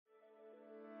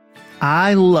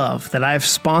I love that I have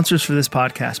sponsors for this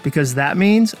podcast because that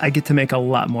means I get to make a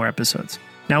lot more episodes.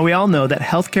 Now, we all know that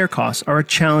healthcare costs are a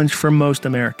challenge for most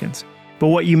Americans. But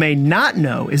what you may not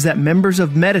know is that members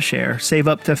of Medi-Share save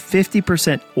up to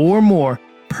 50% or more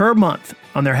per month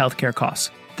on their healthcare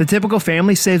costs. The typical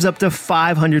family saves up to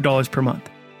 $500 per month.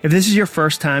 If this is your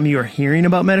first time you are hearing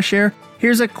about Medi-Share,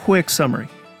 here's a quick summary.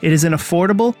 It is an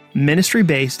affordable,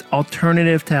 ministry-based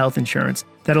alternative to health insurance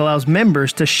that allows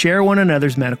members to share one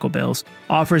another's medical bills,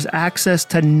 offers access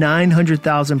to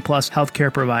 900,000 plus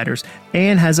healthcare providers,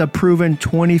 and has a proven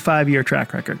 25-year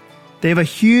track record. They have a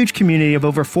huge community of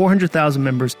over 400,000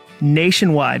 members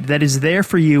nationwide that is there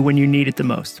for you when you need it the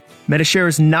most. Medi-Share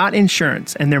is not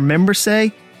insurance, and their members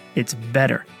say it's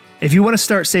better. If you want to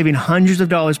start saving hundreds of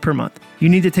dollars per month, you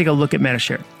need to take a look at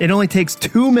Medi-Share. It only takes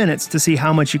 2 minutes to see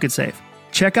how much you could save.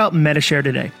 Check out Medi-Share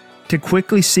today. To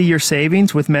quickly see your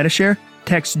savings with Medi-Share,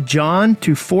 text John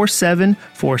to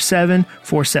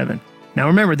 474747. Now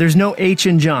remember, there's no H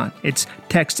in John. It's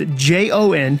text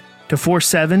JON to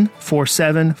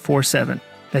 474747.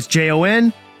 That's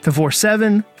JON to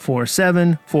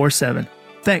 474747.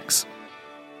 Thanks.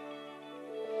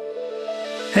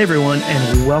 Hey everyone,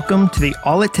 and welcome to the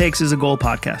All It Takes Is a Goal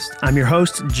podcast. I'm your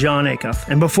host, John Acuff.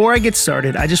 And before I get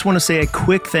started, I just want to say a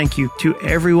quick thank you to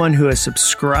everyone who has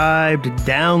subscribed,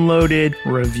 downloaded,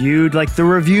 reviewed. Like, the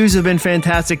reviews have been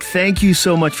fantastic. Thank you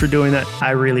so much for doing that.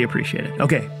 I really appreciate it.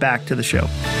 Okay, back to the show.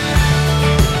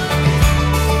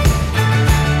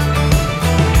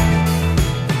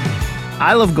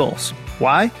 I love goals.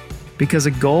 Why? Because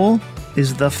a goal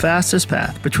is the fastest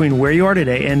path between where you are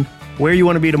today and where you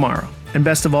want to be tomorrow. And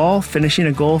best of all, finishing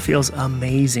a goal feels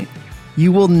amazing.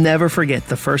 You will never forget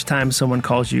the first time someone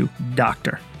calls you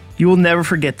doctor. You will never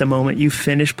forget the moment you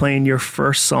finish playing your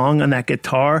first song on that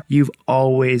guitar you've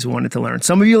always wanted to learn.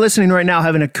 Some of you listening right now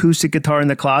have an acoustic guitar in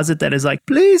the closet that is like,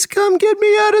 please come get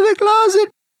me out of the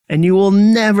closet. And you will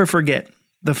never forget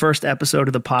the first episode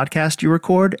of the podcast you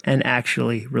record and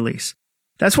actually release.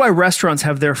 That's why restaurants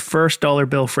have their first dollar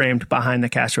bill framed behind the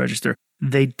cash register.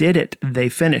 They did it. They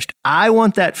finished. I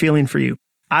want that feeling for you.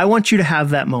 I want you to have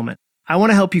that moment. I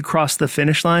want to help you cross the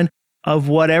finish line of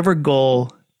whatever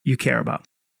goal you care about,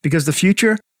 because the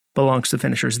future belongs to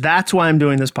finishers. That's why I'm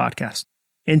doing this podcast.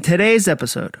 In today's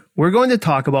episode, we're going to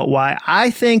talk about why I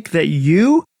think that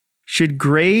you should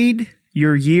grade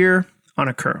your year on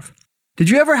a curve.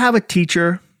 Did you ever have a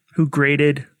teacher who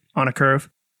graded on a curve?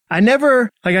 I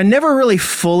never really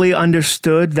fully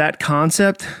understood that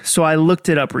concept, so I looked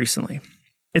it up recently.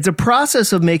 It's a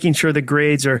process of making sure the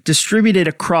grades are distributed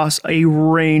across a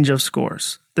range of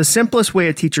scores. The simplest way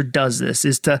a teacher does this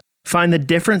is to find the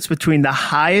difference between the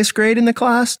highest grade in the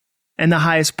class and the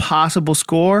highest possible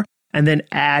score, and then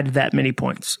add that many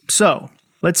points. So,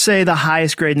 let's say the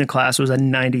highest grade in the class was a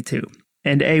 92,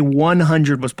 and a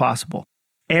 100 was possible.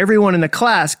 Everyone in the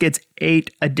class gets 8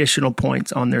 additional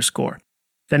points on their score.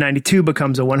 The 92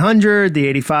 becomes a 100, the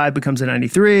 85 becomes a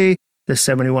 93, the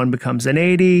 71 becomes an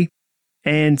 80,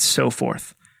 and so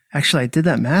forth. Actually, I did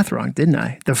that math wrong, didn't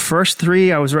I? The first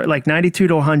 3, I was right, like 92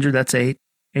 to 100, that's 8.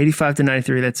 85 to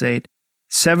 93, that's 8.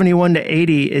 71 to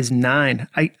 80 is 9.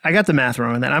 I got the math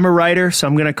wrong on that. I'm a writer, so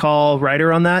I'm going to call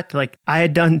writer on that. Like, I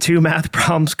had done 2 math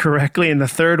problems correctly, and the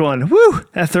third one,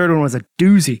 that third one was a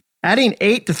doozy. Adding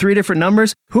 8 to 3 different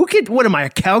numbers, what am I, a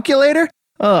calculator?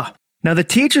 Ugh. Now, the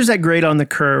teachers that grade on the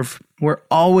curve were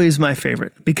always my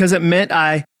favorite because it meant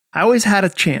I always had a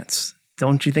chance.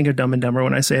 Don't you think of Dumb and Dumber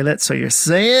when I say that? So you're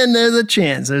saying there's a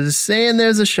chance. They're saying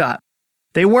there's a shot.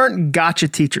 They weren't gotcha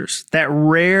teachers, that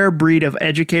rare breed of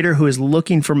educator who is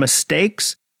looking for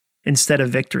mistakes instead of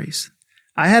victories.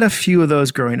 I had a few of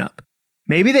those growing up.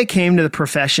 Maybe they came to the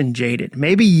profession jaded.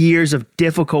 Maybe years of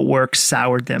difficult work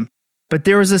soured them. But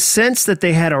there was a sense that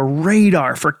they had a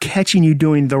radar for catching you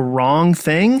doing the wrong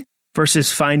thing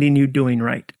versus finding you doing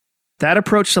right. That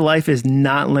approach to life is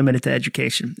not limited to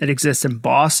education. It exists in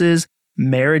bosses,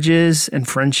 marriages, and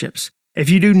friendships. If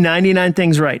you do 99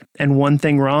 things right and 1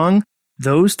 thing wrong,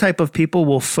 those type of people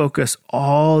will focus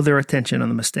all their attention on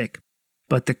the mistake.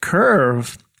 But the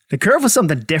curve was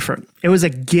something different. It was a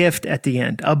gift at the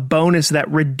end, a bonus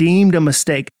that redeemed a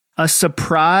mistake, a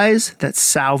surprise that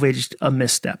salvaged a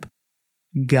misstep.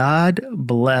 God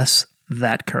bless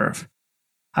that curve.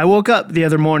 I woke up the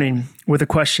other morning with a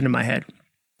question in my head.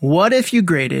 What if you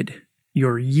graded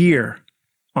your year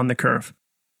on the curve?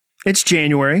 It's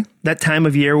January, that time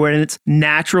of year when it's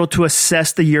natural to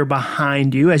assess the year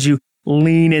behind you as you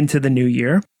lean into the new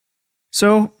year.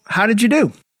 So, how did you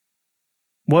do?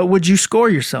 What would you score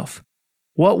yourself?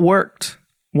 What worked?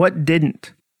 What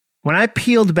didn't? When I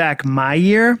peeled back my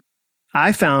year,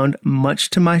 I found, much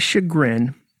to my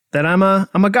chagrin, that I'm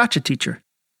a gotcha teacher.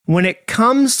 When it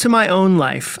comes to my own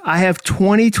life, I have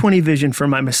 20/20 vision for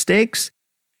my mistakes,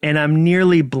 and I'm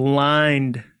nearly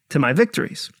blind to my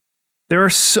victories. There are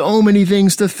so many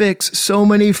things to fix, so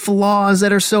many flaws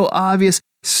that are so obvious,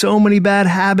 so many bad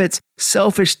habits,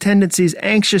 selfish tendencies,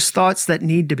 anxious thoughts that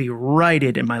need to be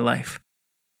righted in my life.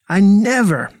 I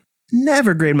never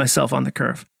grade myself on the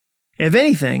curve. If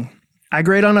anything, I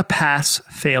grade on a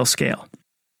pass-fail scale.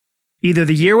 Either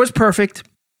the year was perfect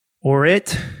or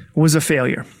it was a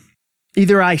failure.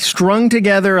 Either I strung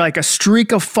together like a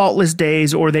streak of faultless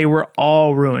days or they were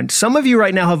all ruined. Some of you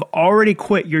right now have already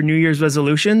quit your New Year's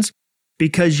resolutions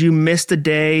because you missed a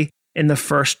day in the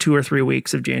first 2 or 3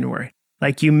 weeks of January.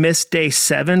 Like you missed day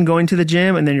 7 going to the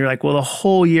gym and then you're like, well, the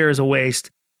whole year is a waste.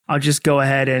 I'll just go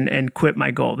ahead and quit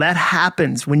my goal. That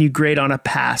happens when you grade on a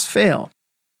pass-fail.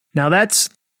 Now that's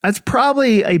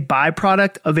probably a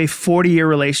byproduct of a 40-year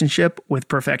relationship with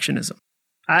perfectionism.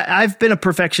 I've been a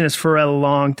perfectionist for a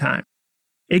long time.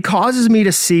 It causes me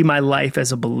to see my life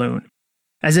as a balloon,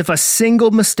 as if a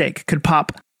single mistake could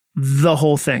pop the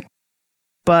whole thing.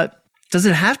 But does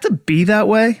it have to be that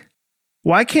way?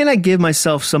 Why can't I give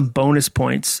myself some bonus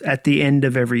points at the end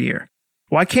of every year?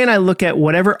 Why can't I look at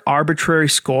whatever arbitrary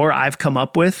score I've come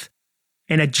up with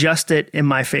and adjust it in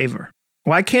my favor?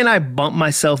 Why can't I bump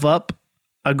myself up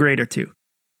a grade or two?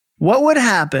 What would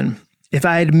happen if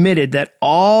I admitted that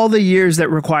all the years that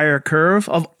require a curve,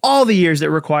 of all the years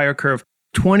that require a curve,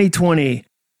 2020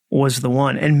 was the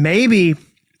one, and maybe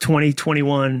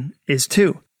 2021 is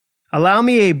too? Allow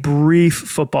me a brief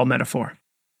football metaphor.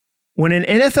 When an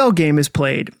NFL game is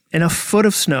played in a foot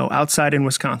of snow outside in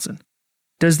Wisconsin,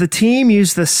 does the team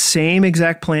use the same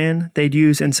exact plan they'd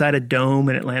use inside a dome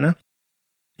in Atlanta?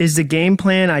 Is the game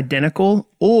plan identical,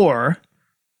 or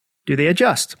do they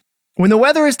adjust? When the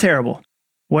weather is terrible,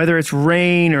 whether it's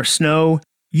rain or snow,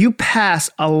 you pass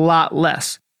a lot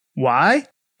less. Why?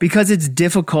 Because it's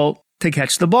difficult to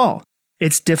catch the ball.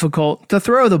 It's difficult to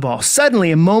throw the ball. Suddenly,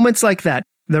 in moments like that,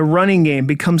 the running game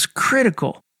becomes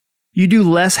critical. You do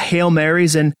less Hail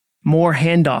Marys and more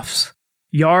handoffs.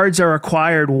 Yards are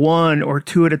acquired 1 or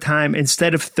 2 at a time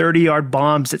instead of 30-yard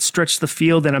bombs that stretch the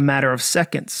field in a matter of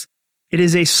seconds. It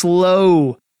is a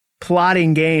slow,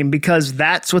 plodding game because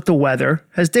that's what the weather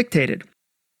has dictated.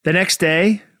 The next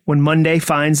day, when Monday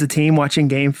finds the team watching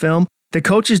game film, the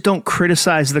coaches don't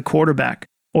criticize the quarterback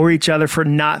or each other for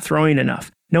not throwing enough.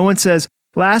 No one says,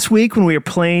 last week when we were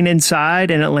playing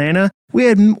inside in Atlanta, we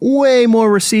had way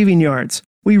more receiving yards.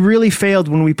 We really failed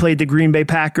when we played the Green Bay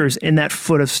Packers in that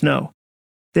foot of snow.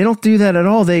 They don't do that at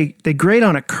all. They grade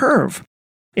on a curve.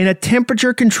 In a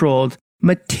temperature-controlled,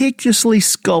 meticulously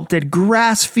sculpted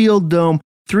grass field dome,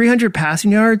 300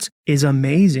 passing yards is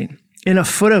amazing. In a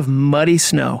foot of muddy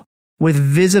snow, with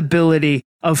visibility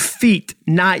of feet,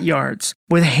 not yards,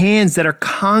 with hands that are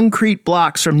concrete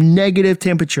blocks from negative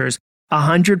temperatures,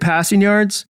 100 passing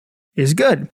yards is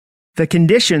good. The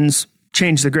conditions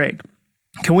change the grade.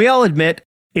 Can we all admit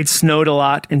it snowed a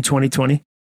lot in 2020?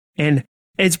 And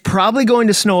it's probably going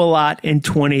to snow a lot in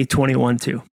 2021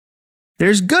 too.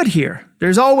 There's good here.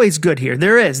 There's always good here.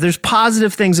 There is. There's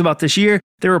positive things about this year.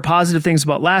 There were positive things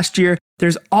about last year.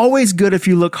 There's always good if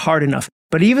you look hard enough.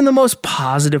 But even the most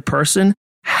positive person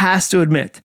has to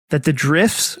admit that the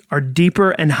drifts are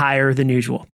deeper and higher than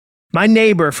usual. My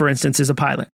neighbor, for instance, is a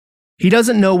pilot. He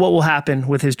doesn't know what will happen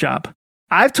with his job.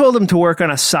 I've told him to work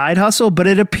on a side hustle, but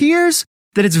it appears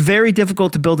that it's very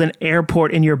difficult to build an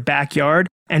airport in your backyard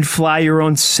and fly your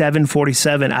own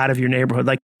 747 out of your neighborhood.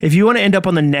 Like, if you want to end up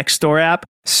on the Nextdoor app,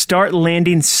 start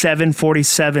landing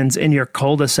 747s in your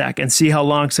cul-de-sac and see how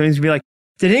long somebody's going to be like,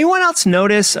 did anyone else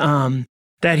notice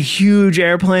that huge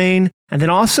airplane? And then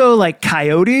also like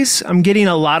coyotes. I'm getting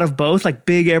a lot of both, like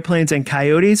big airplanes and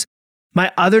coyotes.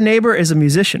 My other neighbor is a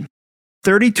musician.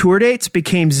 30 tour dates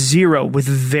became 0 with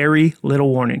very little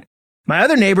warning. My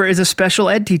other neighbor is a special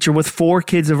ed teacher with 4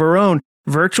 kids of her own.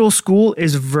 Virtual school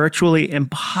is virtually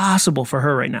impossible for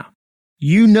her right now.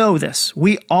 You know this.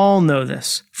 We all know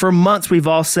this. For months, we've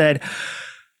all said,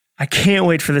 I can't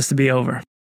wait for this to be over.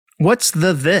 What's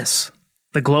this?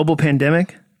 The global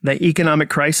pandemic, the economic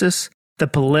crisis, the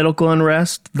political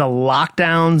unrest, the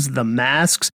lockdowns, the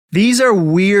masks. These are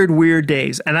weird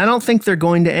days, and I don't think they're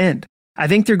going to end. I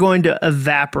think they're going to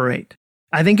evaporate.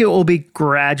 I think it will be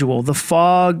gradual, the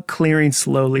fog clearing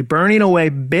slowly, burning away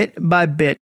bit by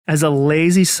bit as a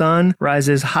lazy sun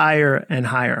rises higher and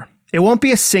higher. It won't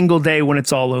be a single day when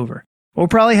it's all over. We'll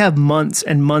probably have months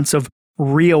and months of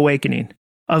reawakening,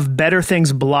 of better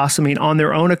things blossoming on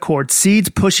their own accord, seeds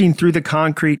pushing through the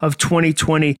concrete of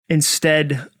 2020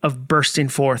 instead of bursting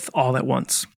forth all at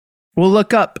once. We'll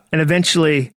look up and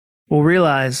eventually we'll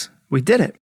realize we did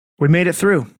it. We made it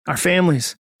through. Our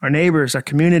families, our neighbors, our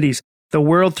communities, the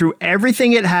world threw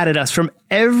everything it had at us from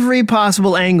every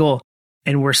possible angle,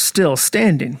 and we're still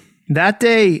standing. That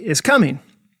day is coming.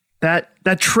 That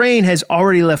train has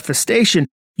already left the station.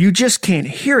 You just can't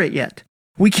hear it yet.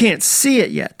 We can't see it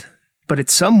yet, but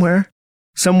it's somewhere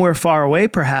far away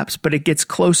perhaps, but it gets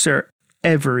closer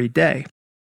every day.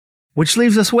 Which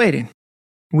leaves us waiting.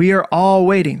 We are all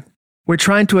waiting. We're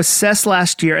trying to assess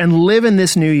last year and live in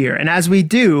this new year. And as we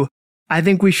do, I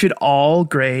think we should all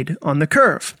grade on the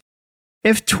curve.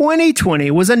 If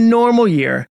 2020 was a normal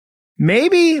year,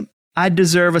 maybe I'd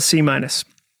deserve a C-.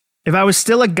 If I was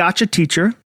still a gotcha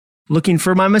teacher, looking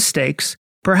for my mistakes,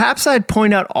 perhaps I'd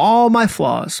point out all my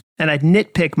flaws and I'd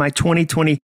nitpick my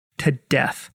 2020 to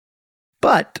death.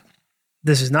 But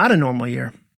this is not a normal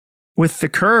year. With the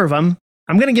curve, I'm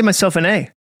going to give myself an A.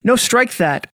 No, strike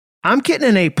that. I'm getting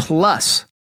an A+.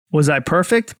 Was I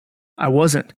perfect? I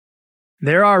wasn't.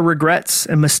 There are regrets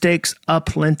and mistakes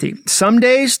aplenty. Some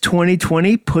days,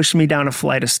 2020 pushed me down a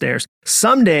flight of stairs.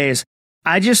 Some days,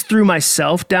 I just threw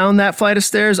myself down that flight of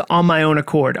stairs on my own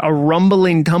accord, a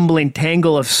rumbling, tumbling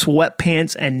tangle of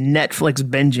sweatpants and Netflix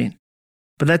binging.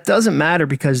 But that doesn't matter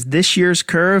because this year's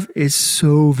curve is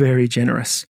so very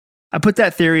generous. I put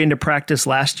that theory into practice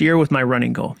last year with my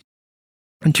running goal.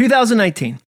 In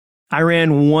 2019, I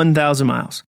ran 1,000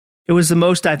 miles. It was the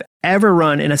most I've ever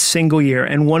run in a single year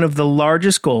and one of the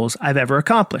largest goals I've ever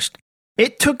accomplished.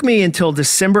 It took me until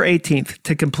December 18th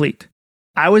to complete.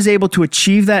 I was able to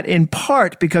achieve that in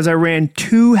part because I ran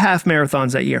 2 half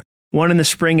marathons that year. One in the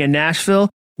spring in Nashville,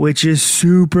 which is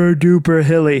super duper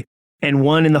hilly, and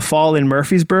one in the fall in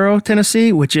Murfreesboro,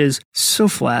 Tennessee, which is so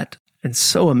flat and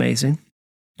so amazing.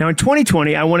 Now in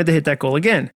 2020, I wanted to hit that goal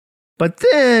again. But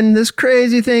then this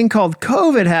crazy thing called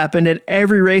COVID happened and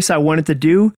every race I wanted to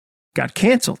do got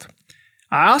canceled.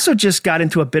 I also just got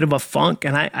into a bit of a funk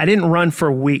and I didn't run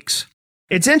for weeks.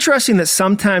 It's interesting that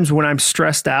sometimes when I'm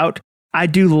stressed out, I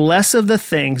do less of the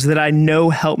things that I know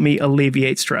help me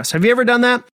alleviate stress. Have you ever done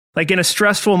that? Like in a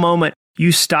stressful moment,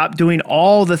 you stop doing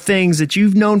all the things that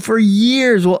you've known for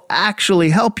years will actually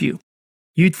help you.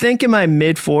 You'd think in my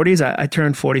mid-40s, I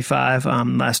turned 45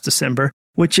 last December,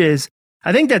 which is,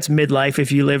 I think that's midlife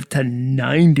if you live to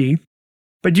 90.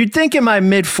 But you'd think in my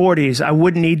mid-40s, I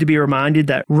wouldn't need to be reminded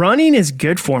that running is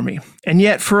good for me. And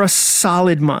yet for a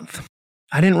solid month,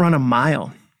 I didn't run a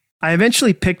mile. I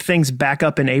eventually picked things back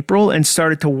up in April and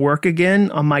started to work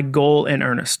again on my goal in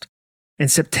earnest. In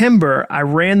September, I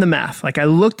ran the math. Like I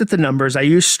looked at the numbers, I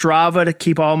used Strava to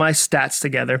keep all my stats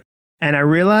together, and I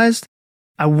realized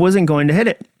I wasn't going to hit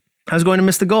it. I was going to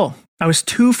miss the goal. I was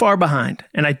too far behind,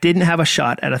 and I didn't have a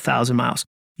shot at 1,000 miles.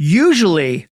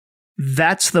 Usually,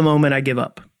 that's the moment I give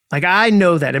up. Like I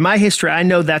know that. In my history, I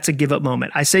know that's a give up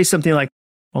moment. I say something like,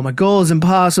 well, my goal is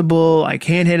impossible. I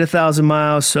can't hit 1,000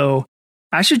 miles, so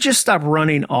I should just stop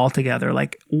running altogether.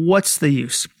 Like, what's the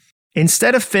use?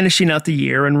 Instead of finishing out the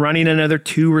year and running another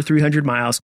 200 or 300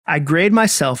 miles, I grade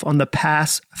myself on the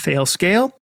pass-fail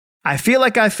scale. I feel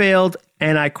like I failed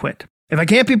and I quit. If I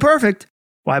can't be perfect,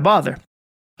 why bother?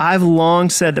 I've long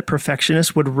said that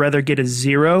perfectionists would rather get a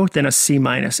 0 than a C-,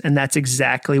 and that's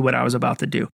exactly what I was about to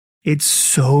do. It's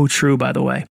so true, by the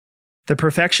way. The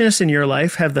perfectionists in your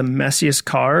life have the messiest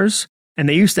cars, and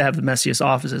they used to have the messiest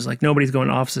offices. Like nobody's going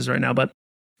to offices right now, but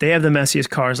they have the messiest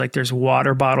cars. Like there's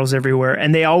water bottles everywhere,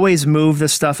 and they always move the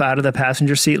stuff out of the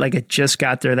passenger seat like it just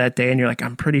got there that day, and you're like,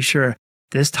 I'm pretty sure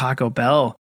this Taco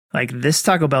Bell's, like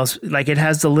it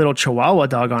has the little Chihuahua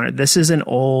dog on it. This is an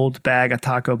old bag of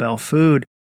Taco Bell food.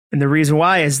 And the reason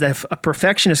why is that if a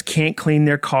perfectionist can't clean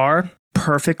their car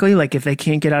perfectly, like if they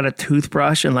can't get out a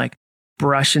toothbrush and like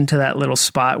brush into that little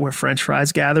spot where French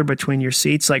fries gather between your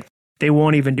seats, like they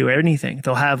won't even do anything.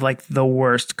 They'll have like the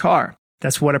worst car.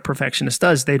 That's what a perfectionist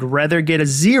does. They'd rather get a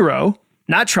 0,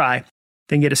 not try,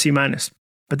 than get a C-.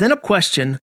 But then a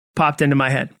question popped into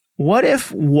my head. What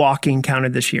if walking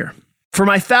counted this year? For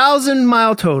my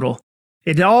 1,000-mile total,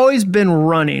 it had always been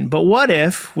running. But what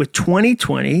if, with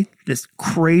 2020, this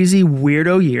crazy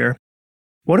weirdo year,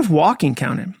 what if walking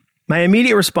counted? My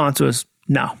immediate response was,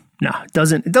 no, it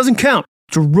doesn't count.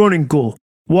 It's a running goal.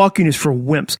 Walking is for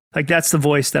wimps. Like that's the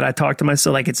voice that I talk to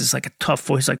myself. Like it's just like a tough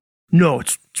voice. Like, no,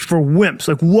 it's for wimps.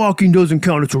 Like walking doesn't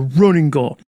count. It's a running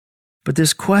goal. But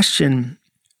this question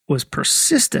was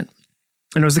persistent.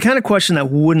 And it was the kind of question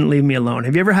that wouldn't leave me alone.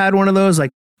 Have you ever had one of those?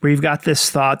 Like where you've got this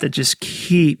thought that just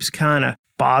keeps kind of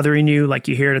bothering you. Like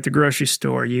you hear it at the grocery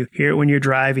store. You hear it when you're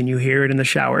driving. You hear it in the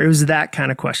shower. It was that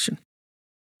kind of question.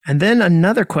 And then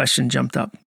another question jumped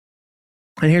up.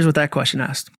 And here's what that question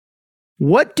asked.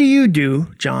 What do you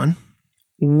do, John,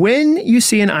 when you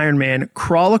see an Ironman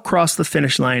crawl across the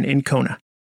finish line in Kona?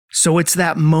 So it's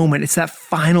that moment, it's that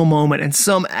final moment, and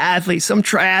some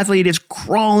triathlete is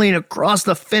crawling across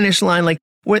the finish line like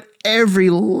with every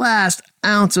last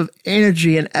ounce of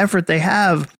energy and effort they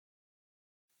have.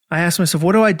 I ask myself,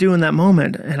 what do I do in that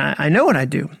moment? And I know what I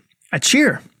do. I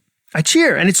cheer.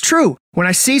 And it's true. When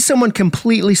I see someone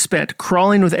completely spent,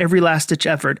 crawling with every last-ditch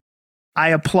effort, I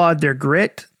applaud their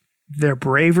grit, their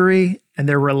bravery, and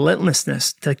their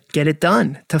relentlessness to get it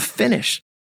done, to finish.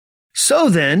 So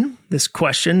then, this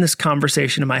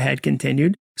conversation in my head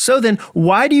continued. So then,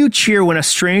 why do you cheer when a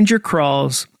stranger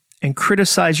crawls and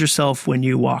criticize yourself when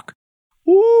you walk?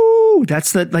 Ooh,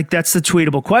 that's the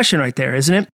tweetable question right there,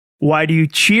 isn't it? Why do you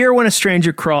cheer when a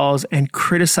stranger crawls and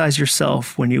criticize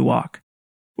yourself when you walk?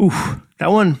 Ooh,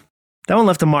 that one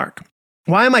left a mark.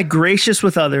 Why am I gracious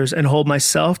with others and hold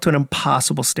myself to an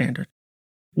impossible standard?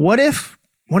 What if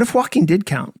walking did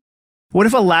count? What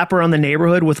if a lap around the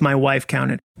neighborhood with my wife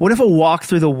counted? What if a walk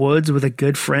through the woods with a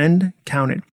good friend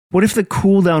counted? What if the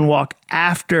cool down walk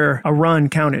after a run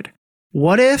counted?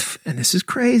 What if, and this is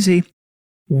crazy,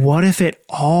 what if it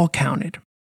all counted?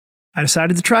 I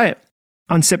decided to try it.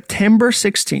 On September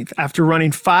 16th, after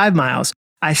running 5 miles,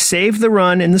 I saved the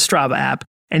run in the Strava app,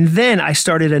 and then I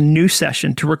started a new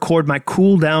session to record my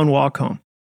cool down walk home.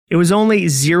 It was only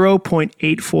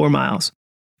 0.84 miles,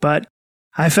 but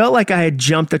I felt like I had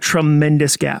jumped a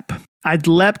tremendous gap. I'd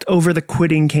leapt over the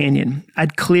quitting canyon.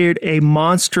 I'd cleared a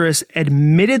monstrous,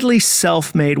 admittedly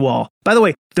self-made wall. By the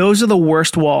way, those are the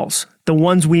worst walls, the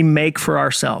ones we make for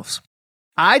ourselves.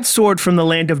 I'd soared from the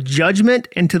land of judgment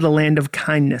into the land of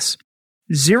kindness.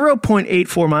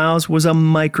 0.84 miles was a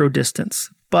micro distance,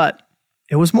 but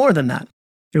it was more than that.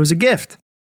 It was a gift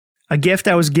I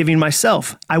was giving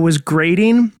myself. I was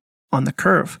grading on the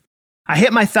curve. I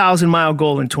hit my 1,000-mile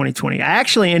goal in 2020. I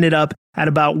actually ended up at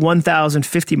about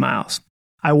 1,050 miles.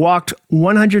 I walked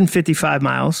 155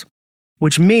 miles,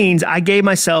 which means I gave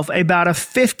myself about a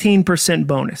 15%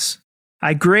 bonus.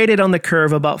 I graded on the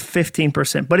curve about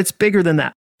 15%, but it's bigger than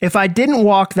that. If I didn't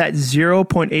walk that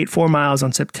 0.84 miles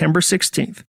on September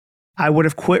 16th, I would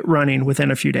have quit running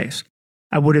within a few days.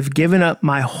 I would have given up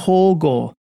my whole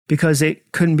goal because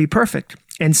it couldn't be perfect.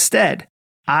 Instead,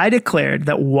 I declared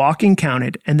that walking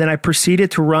counted, and then I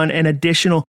proceeded to run an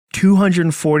additional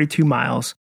 242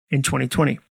 miles in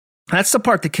 2020. That's the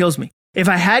part that kills me. If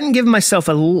I hadn't given myself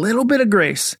a little bit of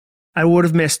grace, I would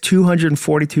have missed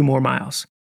 242 more miles.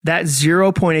 That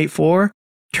 0.84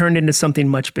 turned into something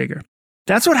much bigger.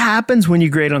 That's what happens when you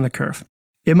grade on the curve.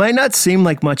 It might not seem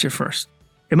like much at first.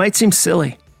 It might seem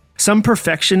silly. Some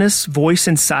perfectionist's voice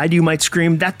inside you might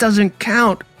scream, that doesn't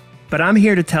count. But I'm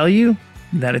here to tell you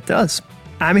that it does.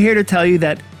 I'm here to tell you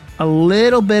that a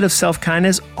little bit of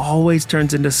self-kindness always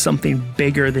turns into something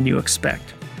bigger than you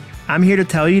expect. I'm here to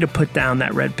tell you to put down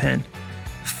that red pen.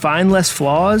 Find less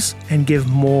flaws and give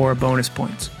more bonus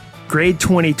points. Grade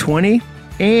 2020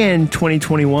 and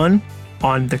 2021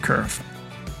 on the curve.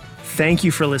 Thank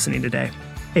you for listening today.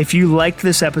 If you liked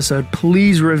this episode,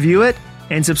 please review it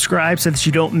and subscribe so that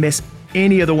you don't miss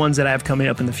any of the ones that I have coming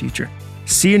up in the future.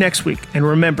 See you next week. And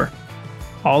remember,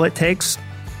 all it takes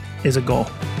is a goal.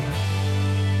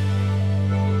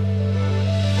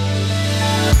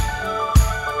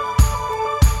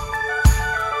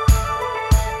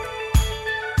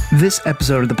 This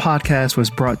episode of the podcast was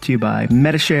brought to you by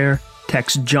Metashare.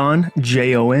 Text John,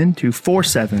 Jon, to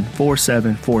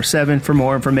 474747 for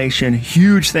more information.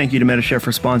 Huge thank you to Metashare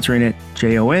for sponsoring it.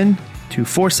 Jon to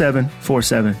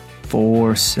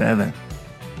 474747.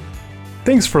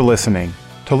 Thanks for listening.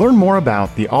 To learn more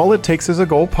about the All It Takes Is a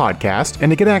Goal podcast and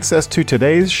to get access to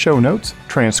today's show notes,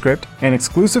 transcript, and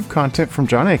exclusive content from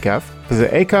Jon Acuff,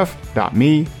 visit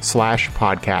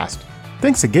acuff.me/podcast.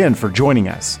 Thanks again for joining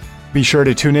us. Be sure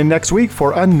to tune in next week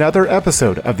for another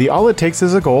episode of the All It Takes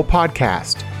Is a Goal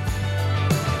podcast.